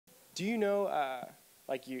do you know,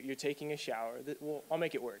 like you're taking a shower, well, I'll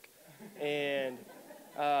make it work. And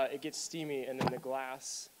it gets steamy, and then the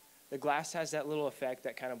glass has that little effect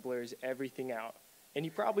that kind of blurs everything out. And you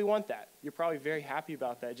probably want that. You're probably very happy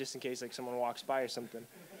about that, just in case like someone walks by or something.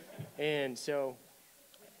 And so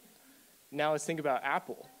now let's think about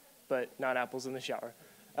Apple, but not apples in the shower.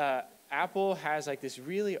 Apple has like this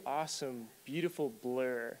really awesome, beautiful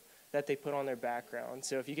blur that they put on their background.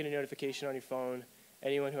 So if you get a notification on your phone,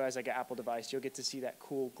 anyone who has like an Apple device, you'll get to see that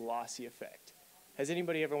cool glossy effect. Has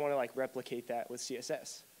anybody ever want to like replicate that with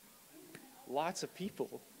CSS? Lots of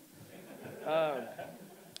people.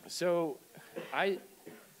 So I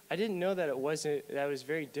didn't know that it was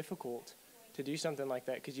very difficult to do something like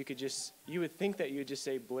that, because you would think that you would just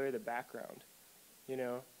say blur the background, you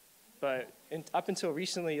know? But up until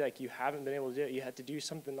recently, like, you haven't been able to do it. You had to do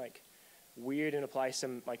something like weird and apply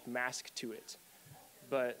some like mask to it.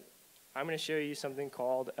 But I'm going to show you something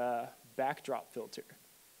called a backdrop filter.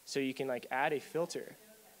 So you can like add a filter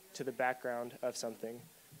to the background of something.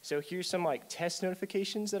 So here's some like test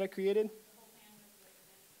notifications that I created.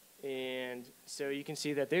 And so you can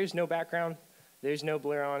see that there's no background, there's no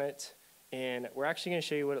blur on it, and we're actually going to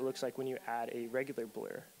show you what it looks like when you add a regular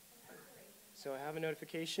blur. So I have a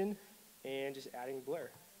notification and just adding blur.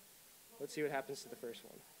 Let's see what happens to the first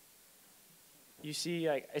one. You see,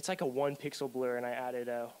 like, it's like a 1 pixel blur, and I added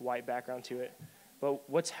a white background to it. But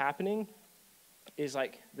what's happening is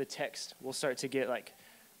like the text will start to get like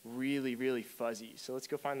really, really fuzzy. So let's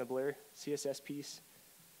go find the blur CSS piece.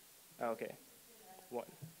 Okay, 1.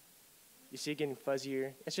 You see it getting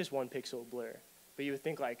fuzzier. It's just 1 pixel blur. But you would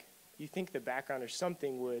think the background or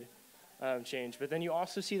something would change. But then you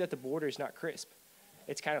also see that the border is not crisp.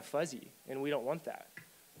 It's kind of fuzzy, and we don't want that.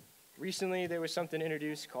 Recently, there was something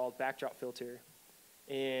introduced called backdrop filter.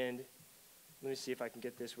 And let me see if I can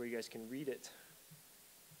get this where you guys can read it.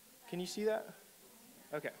 Can you see that?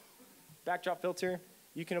 Okay. Backdrop filter,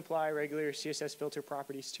 you can apply regular CSS filter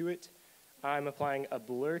properties to it. I'm applying a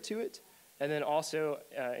blur to it, and then also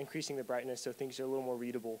increasing the brightness so things are a little more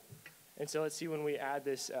readable. And so let's see when we add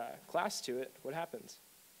this class to it, what happens.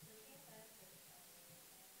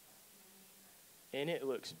 And it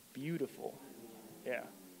looks beautiful. Yeah.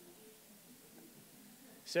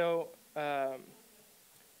 So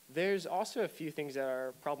there's also a few things that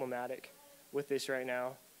are problematic with this right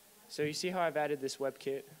now. So you see how I've added this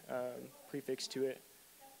WebKit prefix to it.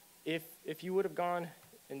 If you would have gone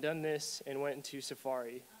and done this and went into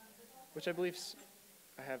Safari, which I believe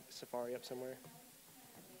I have Safari up somewhere.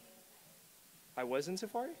 I was in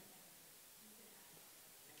Safari?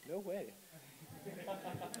 No way.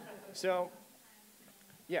 So,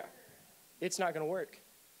 yeah, it's not going to work.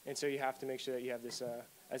 And so you have to make sure that you have this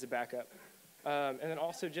as a backup. And then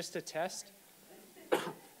also just to test,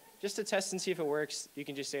 and see if it works, you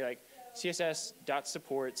can just say like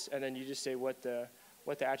css.supports, and then you just say what the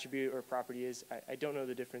attribute or property is. I don't know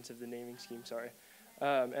the difference of the naming scheme, sorry.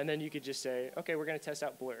 And then you could just say, okay, we're going to test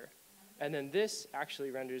out blur. And then this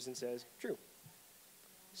actually renders and says true.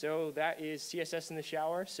 So that is CSS in the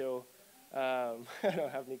shower. So I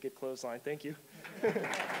don't have any good clothesline. Thank you.